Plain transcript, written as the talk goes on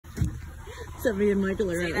So me and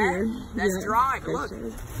Michael are out here. That's dry. Look.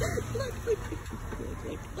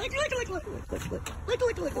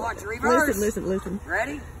 Look. Watch, reverse. Listen.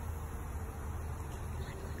 Ready?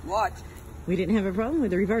 Watch. We didn't have a problem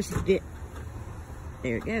with the reverse. There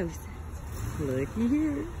it goes. Looky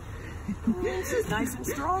here. This is nice and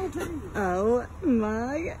strong too. Oh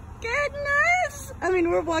my goodness! I mean,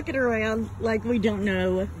 we're walking around like we don't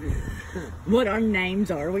know what our names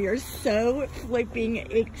are. We are so flipping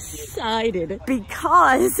excited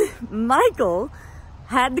because Michael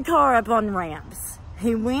had the car up on ramps.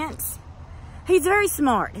 He's very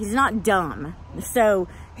smart. He's not dumb. So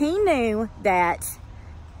he knew that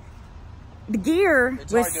the gear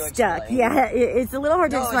was stuck. Yeah, it's a little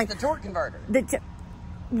hard to explain. It's the torque converter.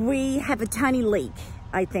 We have a tiny leak,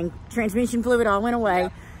 I think. Transmission fluid all went away.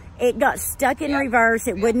 Yeah. It got stuck in reverse.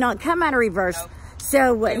 It would not come out of reverse. Nope.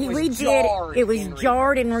 So what we did, it was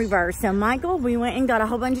jarred in reverse. So Michael, we went and got a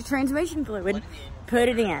whole bunch of transmission fluid, put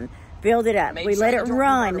it in, filled it up. We let it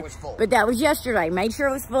run, but that was yesterday. Made sure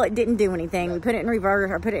it was full. It didn't do anything. Yep. We put it in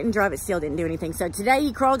reverse or put it in drive. It still didn't do anything. So today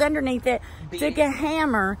he crawled underneath it, took a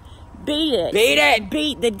hammer, beat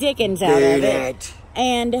the dickens out of it.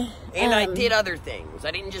 And I did other things.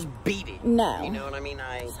 I didn't just beat it. No. You know what I mean?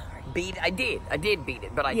 I did beat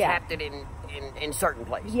it, but I tapped it in certain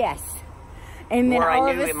places. Yes. And then all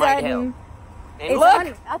of a sudden, and look!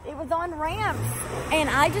 It was on ramps. And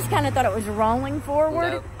I just kind of thought it was rolling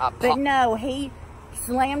forward. No, but no, he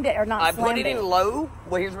slammed it, or not I put it in low.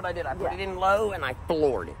 Well, here's what I did. I put it in low, and I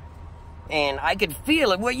floored it. And I could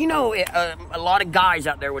feel it. Well, you know, a lot of guys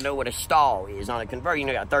out there would know what a stall is on a converter. You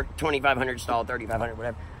know, got 2,500 stall, 3,500,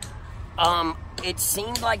 whatever. It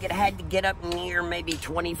seemed like it had to get up near maybe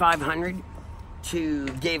 2,500 to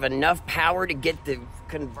give enough power to get the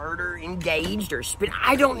converter engaged or spin.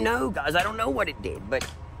 I don't know, guys. I don't know what it did, but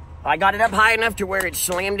I got it up high enough to where it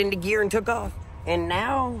slammed into gear and took off. And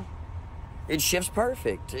now it shifts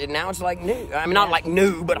perfect. And now it's like new. I mean, not like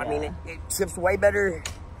new, but I mean, it shifts way better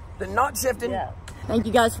than not shifting. Yeah. Thank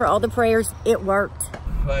you guys for all the prayers. It worked.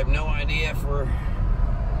 I have no idea if we're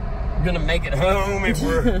gonna make it home, if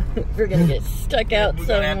we're gonna get stuck out we're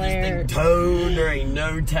somewhere. Gonna have this thing towed. There ain't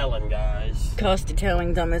no telling, guys. Cost of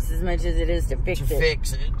towing's almost as much as it is to fix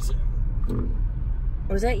it. So.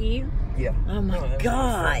 Was that you? Yeah. Oh my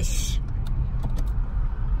gosh.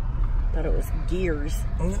 Thought it was gears.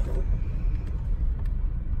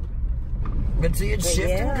 But see, it's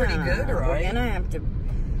shifting pretty good, right? We're gonna have to.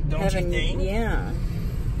 Don't you think? Yeah.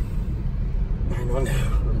 I don't know.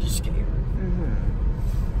 I'm just scared.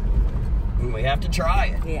 And we have to try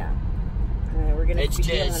it. Yeah. We're gonna. It's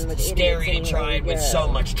just scary to try it with so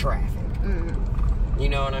much traffic. You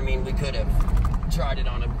know what I mean? We could have tried it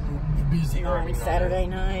on a busy early Saturday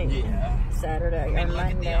night. Yeah. Saturday or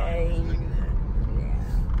Monday.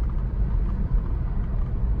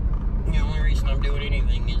 The only reason I'm doing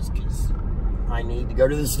anything is because I need to go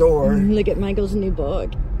to the store. Look at Michael's new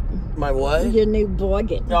bug. My what? Your new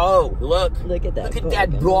boggin. Oh, look. Look at that. Look at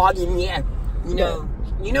that boggin, yeah.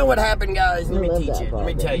 You know what happened, guys? Let me teach you. Let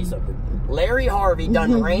me tell you something. Larry Harvey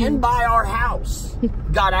done ran by our house,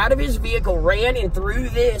 got out of his vehicle, ran and threw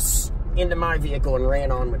this into my vehicle and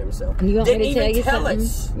ran on with himself. You want Didn't me to tell even you tell something?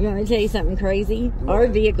 us. You want me to tell you something crazy? What? Our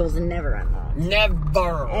vehicle's never unlocked.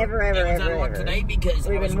 Never. Ever. It was unlocked today because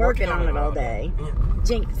we've been working on it all day. Yeah.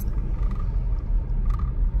 Jinx.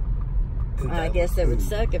 I guess it would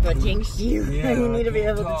suck if I jinxed you. Yeah, you need to be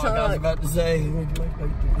able to talk. I was about to say.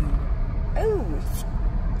 Oh,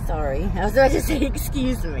 sorry. I was about to say,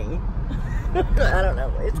 excuse me. I don't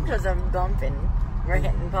know. It's because I'm bumping. We're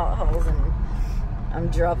hitting potholes and I'm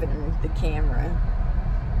dropping the camera.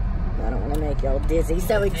 I don't want to make y'all dizzy,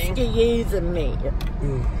 so excuse me.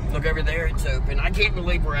 Look over there, it's open. I can't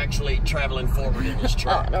believe we're actually traveling forward in this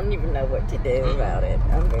truck. I don't even know what to do about it.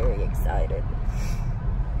 I'm very excited.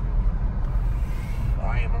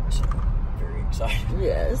 I am also very excited.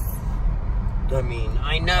 Yes. I mean,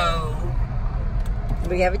 I know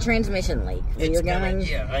we have a transmission leak.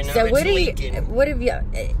 Yeah, I know. So it's leaking. what have you?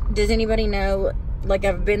 Does anybody know? Like,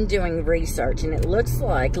 I've been doing research, and it looks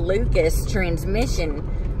like Lucas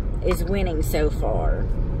Transmission is winning so far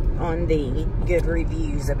on the good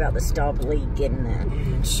reviews about the stop leak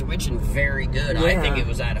and It's switching very good. Yeah. I think it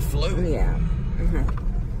was out of fluid. Yeah.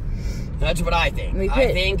 That's what I think.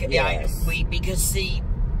 Because see,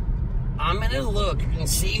 I'm gonna look and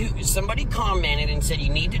see who somebody commented and said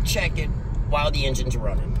you need to check it while the engine's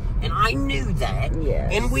running. And I knew that.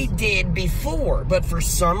 Yes. And we did before, but for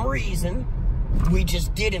some reason we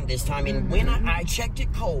just didn't this time. And when I checked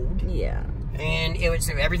it cold. Yeah. And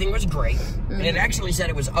everything was great. And it actually said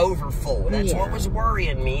it was over full. That's what was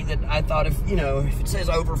worrying me, that I thought if it says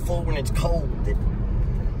over full when it's cold.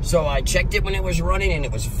 So I checked it when it was running and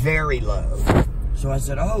it was very low. So I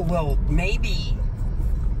said, oh, well, maybe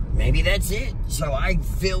that's it. So I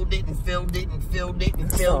filled it and filled it and filled it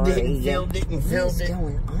and filled it and filled it and filled it. What's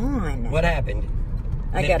going on? What happened?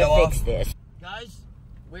 I gotta fix this. Guys,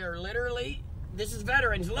 we are literally, this is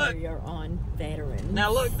Veterans, look. We are on Veterans.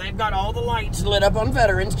 Now look, they've got all the lights lit up on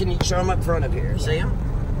Veterans. Can you show them up front of here? See them?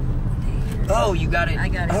 Oh, you got it. I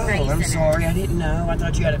got it. Oh, I'm sorry. I didn't know. I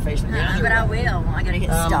thought you had it facing the other but I way. will. I gotta hit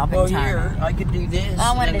stop and time. Here, I could do this.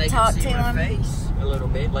 I wanted to talk to him. Face a little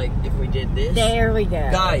bit, like if we did this. There we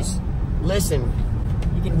go. Guys, listen.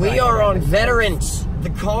 We are on Veterans. The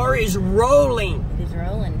car is rolling. It is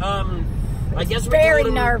rolling. I guess very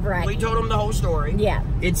nerve-wracking. We told them the whole story. Yeah.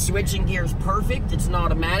 It's switching gears perfect. It's an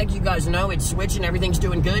automatic. You guys know it's switching. Everything's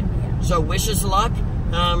doing good. Yeah. So wish us luck.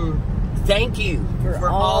 Thank you for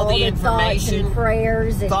all the information.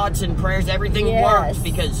 Thoughts and prayers. Everything worked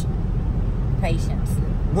because... Patience.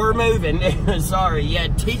 We're moving. Sorry. Yeah,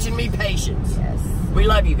 teaching me patience. Yes. We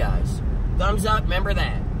love you guys. Thumbs up. Remember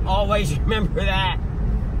that. Always remember that.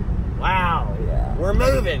 Wow. Yeah. We're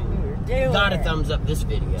moving. Got a thumbs up this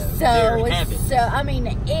video. So I mean,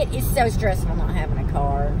 it is so stressful not having a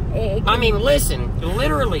car. I mean, listen,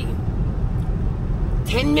 literally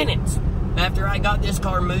 10 minutes after I got this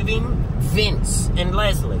car moving, Vince and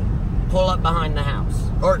Leslie pull up behind the house,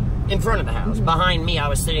 or in front of the house. Behind me, I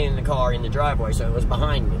was sitting in the car in the driveway, so it was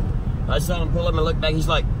behind me. I saw him pull up and look back. He's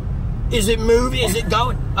like, "Is it moving? Is it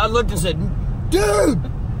going?" I looked and said, "Dude,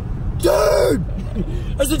 dude!"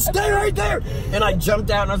 I said, "Stay right there!" And I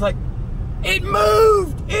jumped out and I was like, "It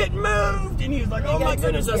moved! It moved!" And he was like, "Oh my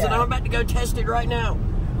goodness." I said, "I'm about to go test it right now.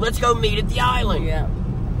 Let's go meet at the island." Yeah.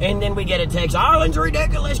 And then we get a text, "Island's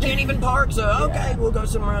ridiculous, can't even park." So, okay, we'll go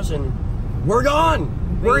somewhere else. And we're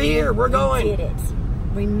gone. We're here. We're going. We did it.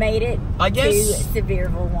 We made it to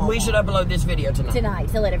Sevierville, Walmart. We should upload this video tonight.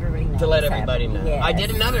 To let everybody know. To let everybody know. Yes. I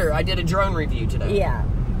did a drone review today. Yeah.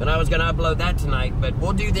 And I was going to upload that tonight, but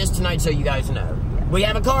we'll do this tonight so you guys know. Yeah. We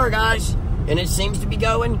have a car, guys. And it seems to be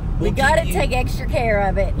going. We got to take extra care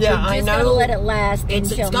of it. Yeah, I know. We're just going to let it last.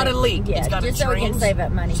 It's got a leak. Yeah, it's got just so we can save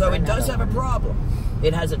up money. So it does have a problem.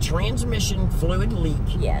 It has a transmission fluid leak.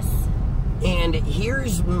 Yes. And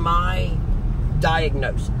here's my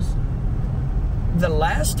diagnosis. The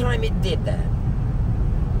last time it did that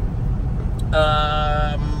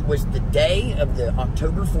was the day of the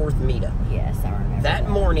October 4th meetup. Yes, I remember. That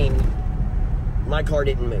morning, my car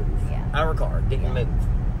didn't move. Yeah. Our car didn't move.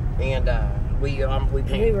 And we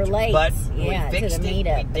panicked. We were late. But we fixed to the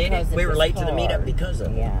meetup. We did it. We were late to the meetup because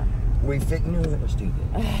of it. Yeah. We fixed. No, let's do this.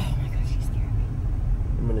 Oh my gosh, you scared me.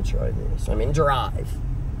 I'm gonna try this. I'm in drive.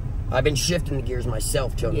 I've been shifting the gears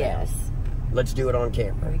myself till now. Let's do it on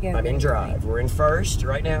camera. I'm in drive. We're in first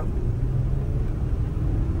right now.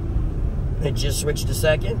 It just switched to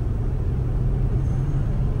second.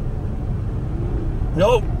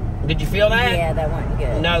 Nope. Did you feel that? Yeah, that wasn't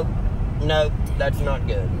good. No, that's not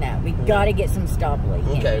good. No, we got to get some stop leak.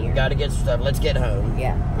 Okay, we got to get some stuff. Let's get home.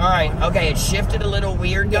 Yeah. All right. Okay, it shifted a little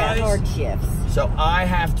weird, guys. Yeah, hard shifts. So I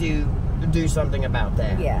have to do something about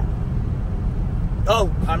that. Yeah.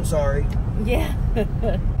 Oh, I'm sorry. Yeah.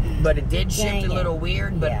 But it did shift a little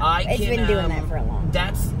weird. But I can. It's been doing that for a long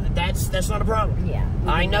time. That's not a problem. Yeah.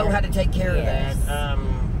 I know how to take care of that.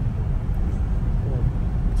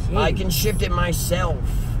 I can shift it myself.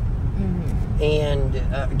 And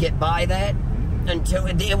get by that until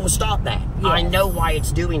it will stop that. Yes. I know why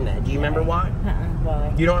it's doing that. Do you remember why?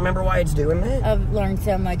 Why? You don't remember why it's doing that? I've learned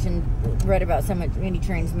so much and read about so many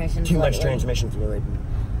transmissions. Too much transmission fluid.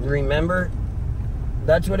 You remember?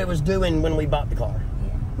 That's what it was doing when we bought the car.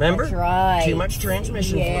 Yeah. Remember? That's right. Too much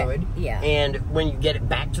transmission fluid. Yeah. And when you get it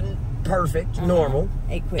back to perfect, normal,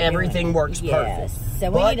 everything works perfect.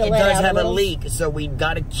 So we need to it does have a leak, so we've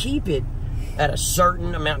got to keep it at a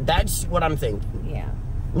certain amount. That's what I'm thinking. Yeah.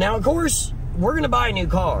 Now, of course, we're going to buy a new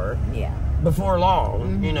car. Yeah. Before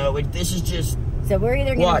long. You know, this is just... So we're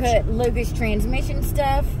either going to put Lucas transmission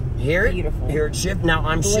stuff. Here it shift. Now,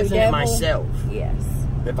 I'm shifting it myself. Yes.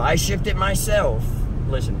 If I shift it myself,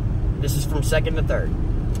 listen, this is from second to third.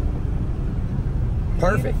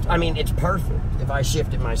 Perfect. Beautiful. I mean, it's perfect if I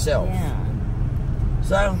shift it myself. Yeah.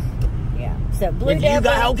 So... Yeah. So, Blue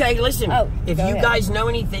Devil... Okay, listen. Oh, if you guys know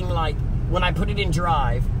anything like... When I put it in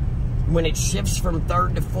drive, when it shifts from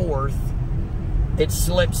third to fourth, it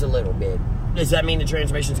slips a little bit. Does that mean the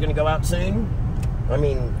transmission's going to go out soon? I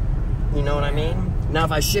mean, you know what I mean? Now,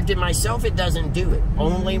 if I shift it myself, it doesn't do it.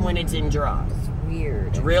 Only when it's in drive. It's weird.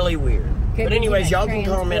 It's really weird. But anyways, y'all can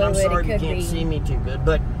comment. I'm sorry you can't see me too good,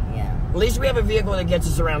 but at least we have a vehicle that gets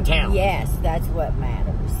us around town. Yes, that's what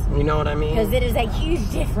matters. You know what I mean? Because it is a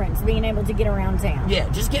huge difference being able to get around town. Yeah,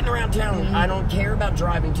 just getting around town. I don't care about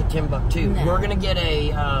driving to Timbuktu. No. We're gonna get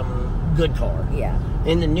a good car. Yeah.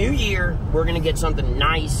 In the new year, we're gonna get something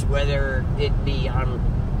nice, whether it be I'm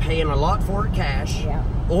paying a lot for it cash,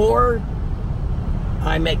 or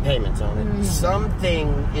I make payments on it. Something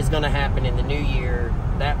is gonna happen in the new year.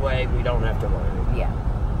 That way, we don't have to worry. Yeah.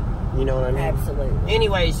 You know what I mean? Absolutely.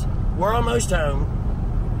 Anyways, we're almost home.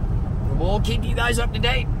 We'll keep you guys up to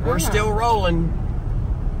date. We're still rolling.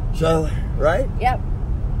 So, right? Yep.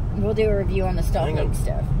 We'll do a review on the stock leak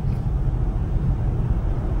stuff.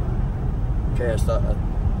 Okay, I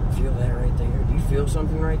feel that right there. Do you feel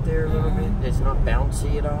something right there a little bit? It's not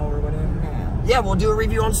bouncy at all or whatever? No. Yeah, we'll do a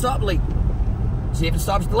review on stop leak. See if it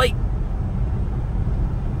stops the leak.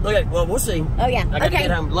 Okay, well, we'll see. Oh, yeah. I gotta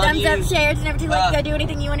get home. Love Thumbs you. up, share. It's never too late to go do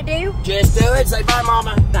anything you want to do. Just do it. Say bye,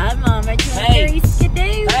 Mama. Bye, Mama. Hey.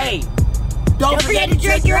 Hey. Hey. Don't forget to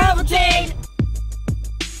drink your Ovaltine.